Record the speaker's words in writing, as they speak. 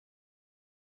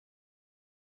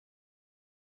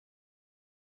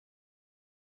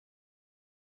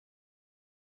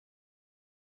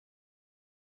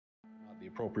the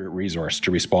appropriate resource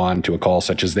to respond to a call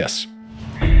such as this,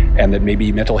 and that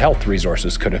maybe mental health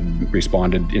resources could have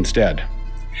responded instead.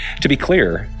 To be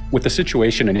clear, with the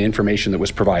situation and information that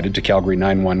was provided to Calgary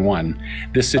 911,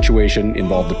 this situation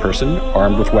involved a person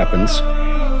armed with weapons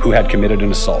who had committed an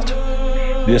assault.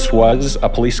 This was a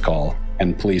police call,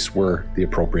 and police were the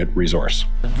appropriate resource.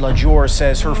 Latjor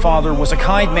says her father was a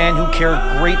kind man who cared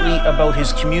greatly about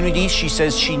his community. She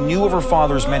says she knew of her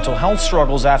father's mental health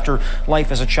struggles after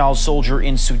life as a child soldier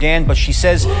in Sudan, but she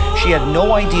says she had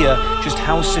no idea just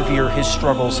how severe his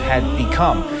struggles had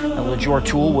become. Now, Latjor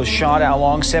Tuel was shot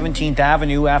along 17th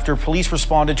Avenue after police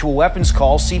responded to a weapons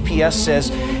call. CPS says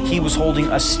he was holding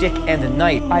a stick and a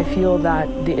knife. I feel that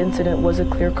the incident was a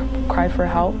clear cry for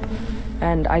help.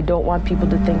 And I don't want people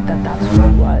to think that that's who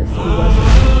he was.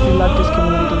 He loved his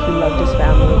community, he loved his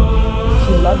family,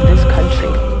 he loved this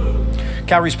country.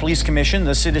 Calgary's Police Commission,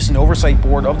 the Citizen Oversight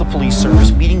Board of the Police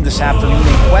Service, meeting this afternoon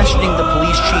and questioning the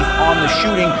police chief on the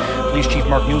shooting. Police Chief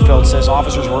Mark Neufeld says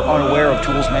officers were unaware of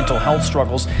Tuel's mental health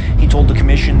struggles. He told the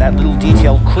commission that little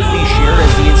detail could be shared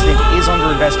as the incident is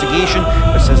under investigation,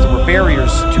 but says there were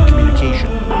barriers to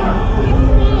communication.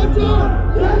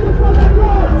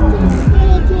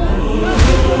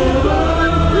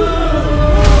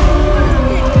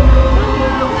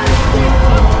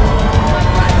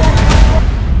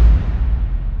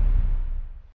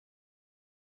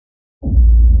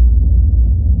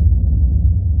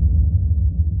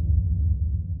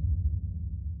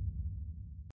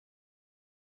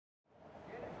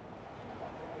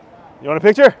 You want a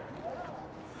picture?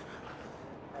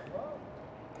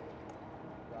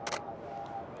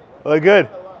 Look good.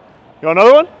 You want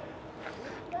another one?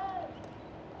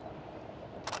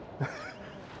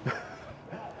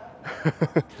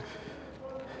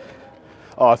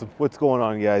 Awesome. What's going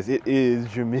on, guys? It is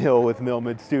Jamil with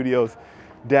MILMID Studios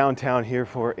downtown here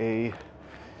for a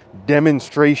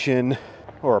demonstration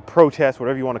or a protest,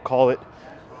 whatever you want to call it,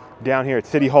 down here at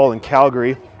City Hall in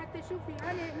Calgary.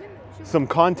 Some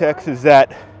context is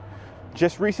that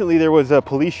just recently there was a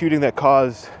police shooting that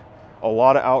caused a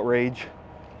lot of outrage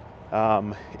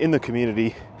in the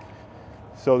community.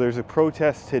 So there's a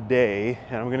protest today,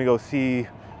 and I'm gonna go see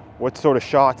what sort of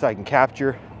shots I can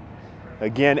capture.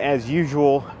 Again, as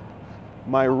usual,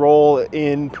 my role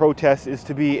in protests is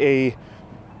to be a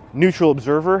neutral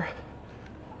observer.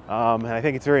 And I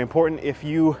think it's very important if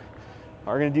you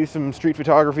are gonna do some street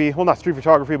photography, well, not street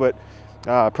photography, but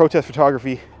protest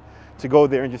photography, to go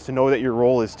there and just to know that your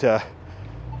role is to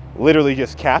literally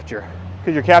just capture,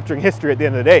 because you're capturing history at the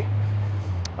end of the day.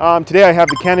 Today I have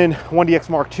the Canon 1DX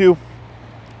Mark II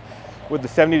with the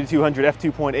 70-200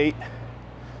 f2.8.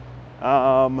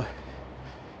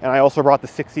 And I also brought the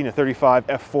 16-35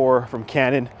 f4 from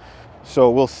Canon.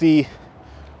 So we'll see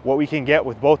what we can get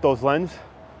with both those lenses.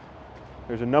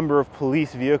 There's a number of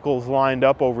police vehicles lined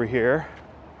up over here.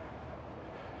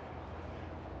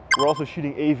 We're also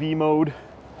shooting AV mode.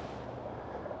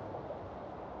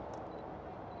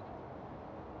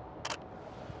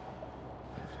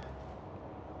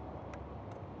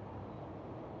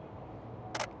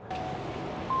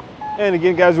 And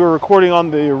again, guys, we're recording on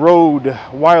the Rode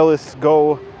Wireless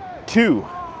Go 2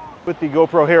 with the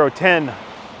GoPro Hero 10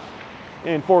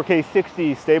 in 4K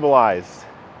 60 stabilized.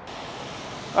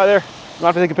 Hi there, you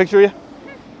want to take a picture of you?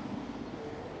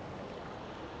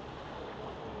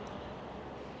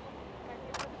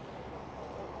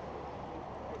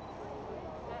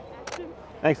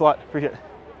 Thanks a lot, appreciate it.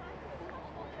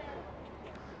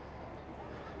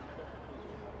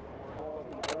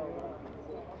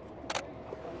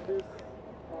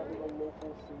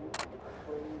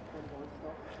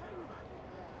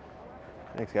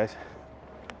 Thanks, guys.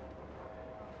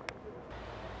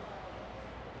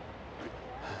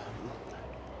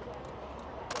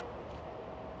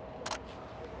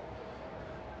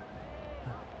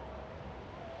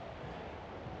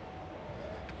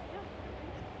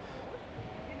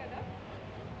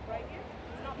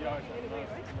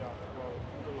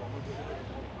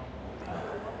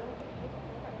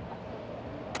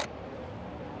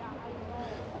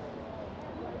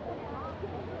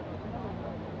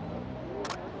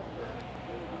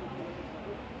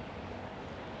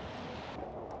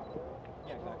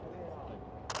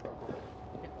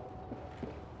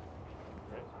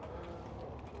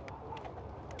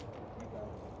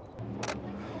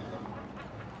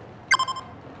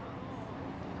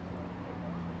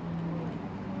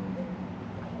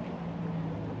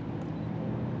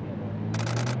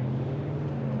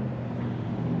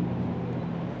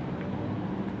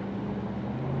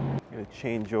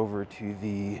 Change over to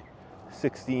the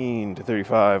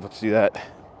 16-35. Let's do that.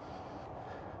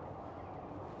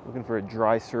 Looking for a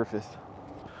dry surface.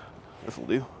 This'll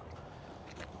do.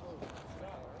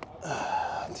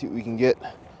 Let's see what we can get.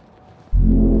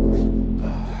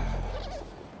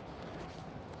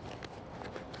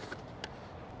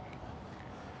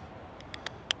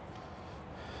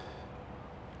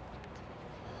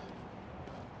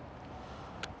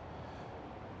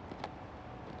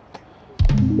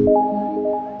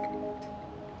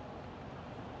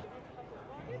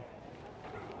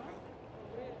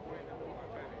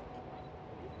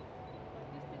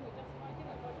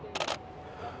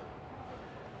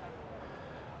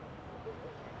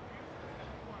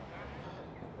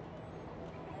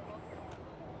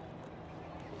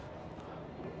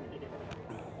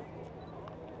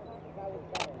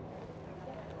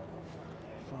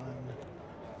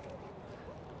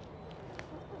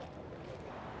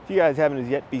 If you guys haven't as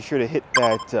yet, be sure to hit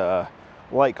that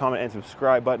like, comment, and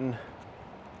subscribe button.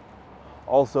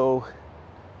 Also,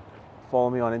 follow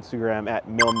me on Instagram at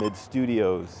MILMID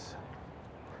Studios.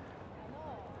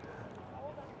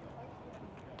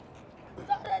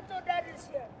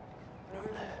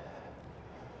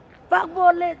 Fuck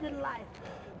more lit in life.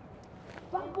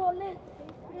 Fuck more lit.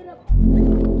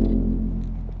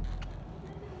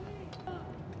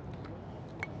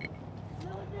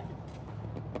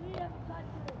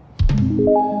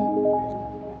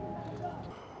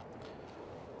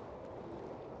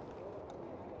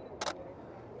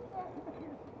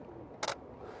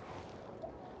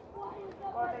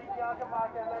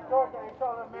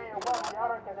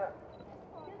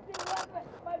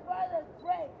 My brother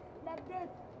pray like this.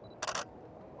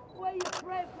 Where you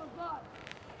pray for God.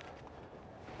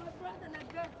 My brother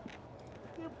like this.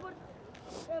 You put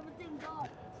everything God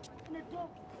in the tomb.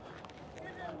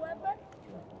 This is a weapon.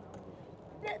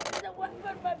 This is a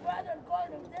weapon my brother called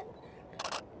him this.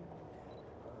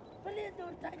 Please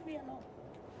don't touch me alone.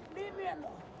 Leave me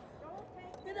alone.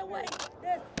 Get away.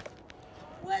 This.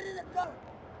 Where is it go?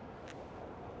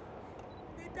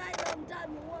 They died a long time.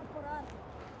 You work for us.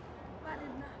 But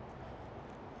it's not.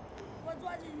 What's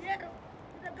watching here?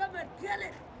 The government kill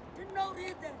it to no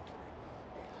reason.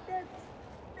 This.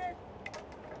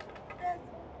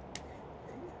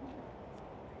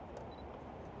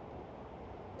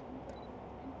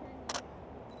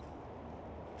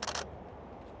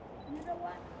 You know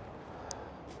what?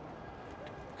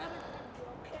 Everything is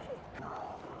okay.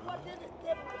 What did it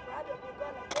say my brother be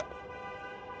going like this?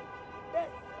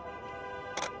 This.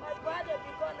 My brother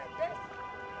be going like this.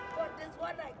 But this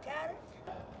one I carried.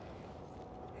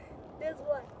 This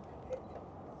one.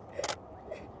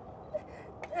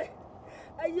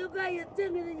 And you guys, you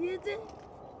think it's easy?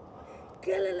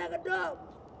 Kill it like a dog.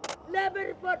 Leave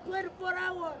it for 24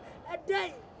 hours a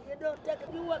day. You don't take it.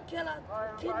 You will kill us.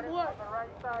 Kill work. On the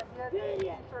right side, yes. Period.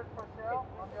 T-shirt for sale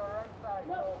on your right side.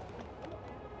 No.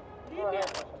 Leave me.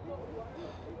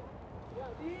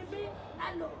 Leave me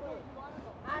alone.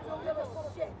 I don't give a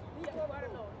shit.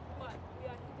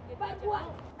 But what?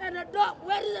 And the dog,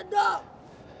 where is the dog?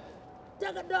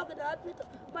 Take a dog in the hospital.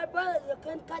 My brother, you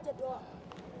can't catch a dog.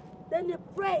 Then you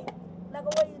pray like the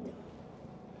way you do.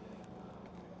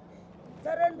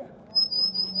 Surrender.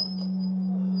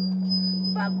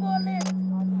 Fuck police.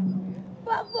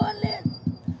 Fuck police.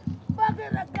 Fuck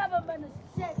the government is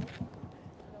shit.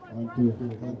 Thank you.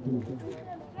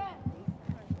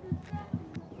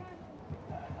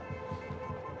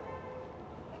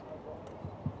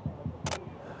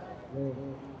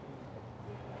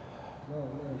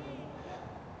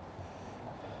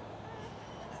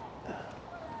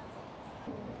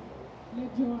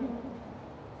 Latjor,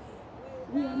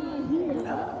 we are not here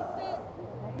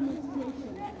for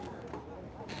demonstration.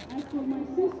 As for my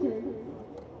sister,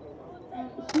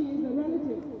 she is a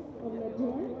relative of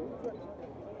Latjor,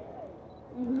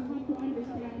 and we have to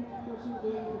understand what she's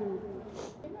going through.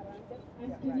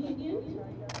 As Canadians,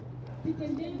 we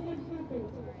condemn what happened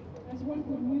as one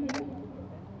community,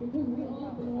 because we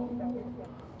all belong here.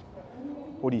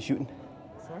 What are you shooting?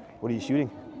 Sorry? What are you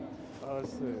shooting?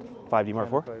 It's the 5D Mark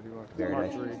IV? 5D Mark. Very Mark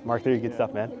nice. III. Mark III, good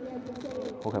stuff, man.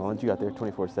 What kind of lens you got there?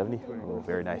 24-70? Oh,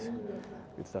 very nice.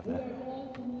 Good stuff, man.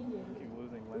 Keep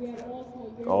losing lens.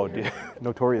 Oh, dude,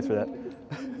 notorious for that.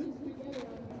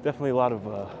 Definitely a lot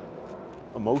of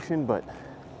emotion, but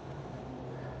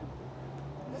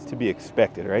it's to be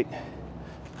expected, right?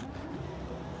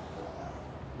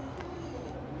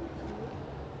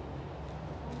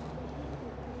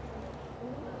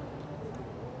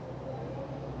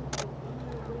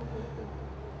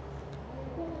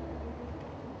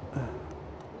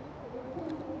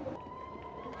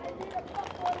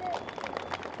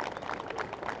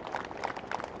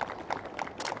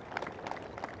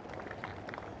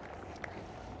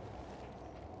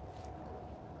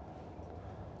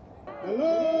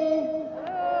 Hello?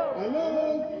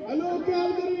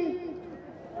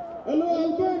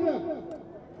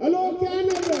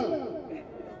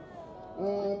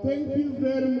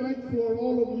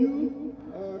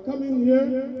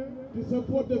 to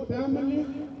support the family.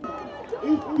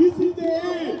 If this is the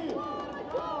end,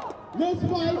 let's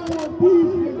fight for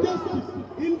peace and justice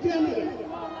in Canada.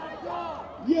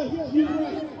 Yes, you're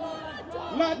right.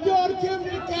 Latjor came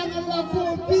to Canada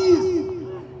for peace.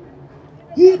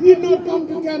 He did not come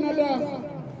to Canada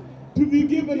to be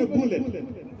given a bullet.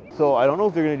 So I don't know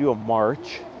if they're going to do a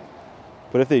march,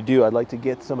 but if they do, I'd like to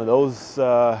get some of those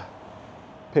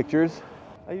pictures.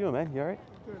 How you doing, man? You all right?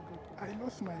 Good. I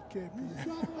lost my cape.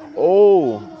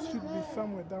 Oh. It should be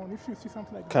somewhere down. If you see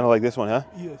something like Kind of like this one, huh?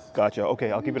 Yes. Gotcha.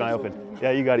 Okay, I'll keep an eye open.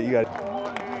 Yeah, you got it. You got it.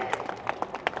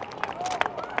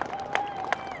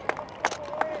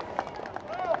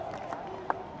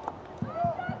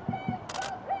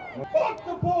 Fuck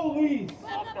the police!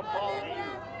 Fuck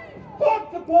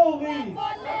the police!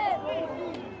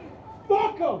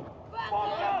 Fuck them!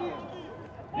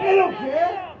 They don't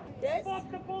care!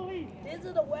 Fuck the police. This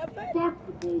is a weapon. Fuck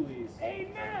the police!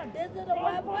 Amen. This is a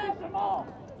weapon.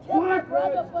 Black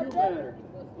brother lives for do this. matter.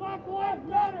 Black lives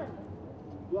matter.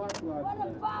 Black lives What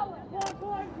matter. about it? Black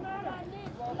lives matter. I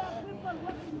need black people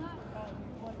looking up.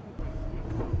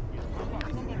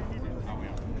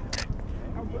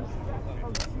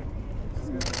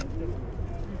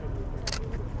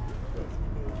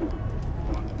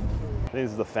 This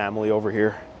is the family over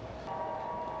here.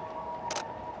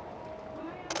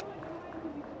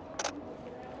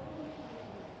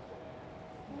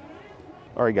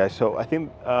 All right, guys, so I think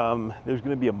there's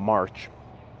going to be a march,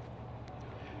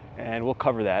 and we'll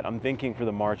cover that. I'm thinking for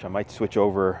the march, I might switch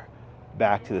over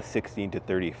back to the 16 to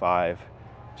 35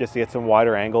 just to get some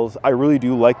wider angles. I really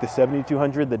do like the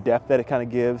 7200, the depth that it kind of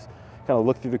gives, kind of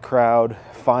look through the crowd,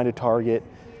 find a target,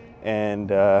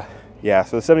 and yeah,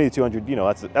 so the 7200, you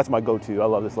know, that's my go-to. I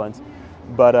love this lens,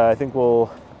 but I think we'll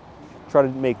try to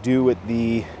make do with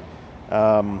the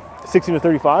 16 to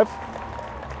 35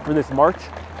 for this march.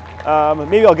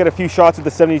 Maybe I'll get a few shots at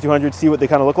the 7200, see what they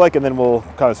kind of look like, and then we'll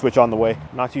kind of switch on the way.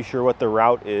 Not too sure what the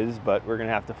route is, but we're gonna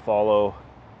have to follow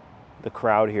the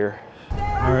crowd here.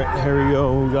 All right, here we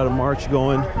go. We got a march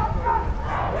going.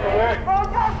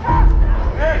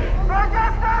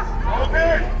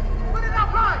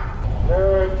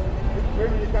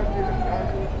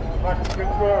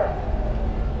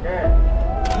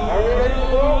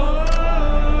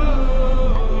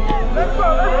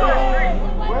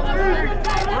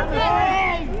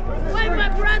 Why my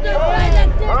brother died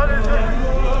like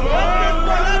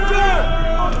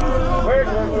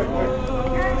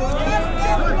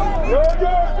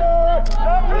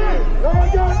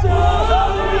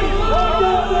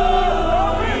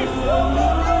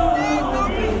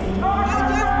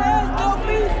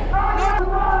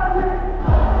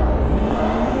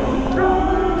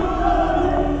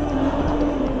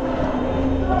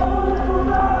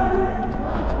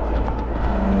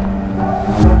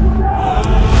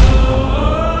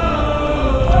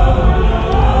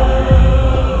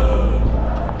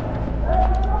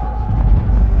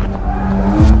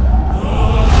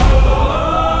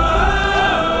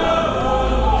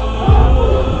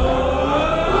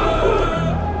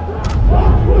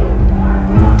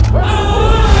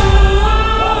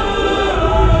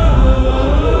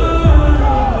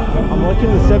I'm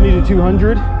liking the 70 to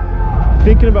 200.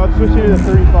 Thinking about switching to the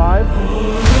 35.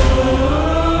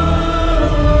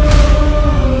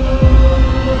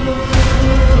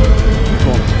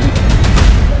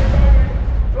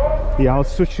 Yeah, I'll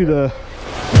switch to the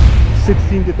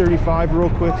 16 to 35 real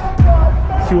quick.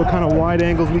 See what kind of wide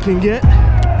angles we can get.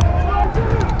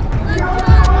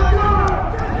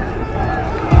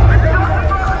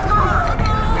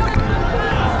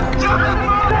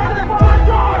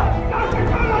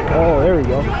 Oh, there we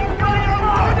go.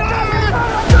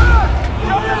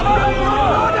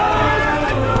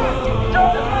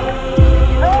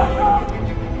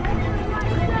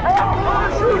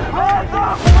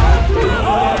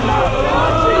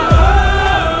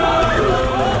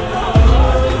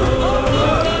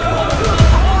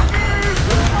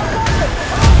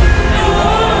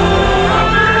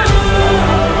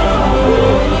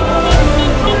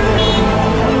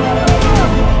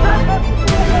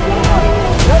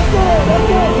 Let's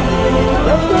go!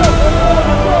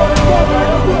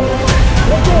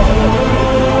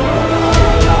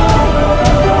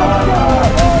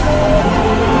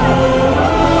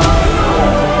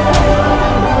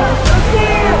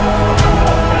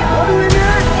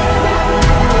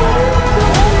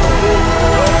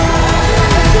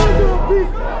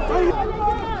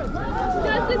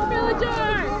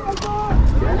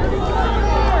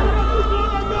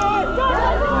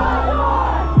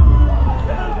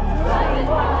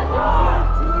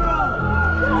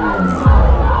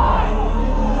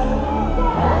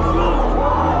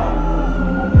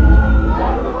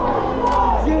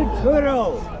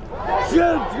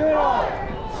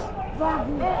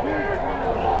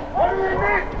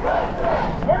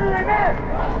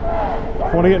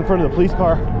 I want to get in front of the police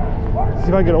car. See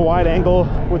if I can get a wide angle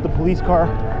with the police car.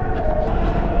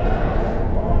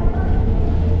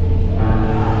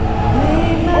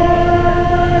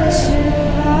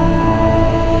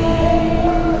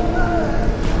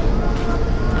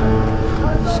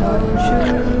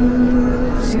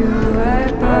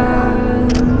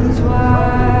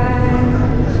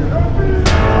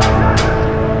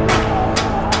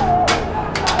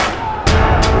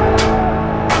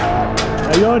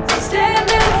 How you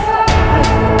doing?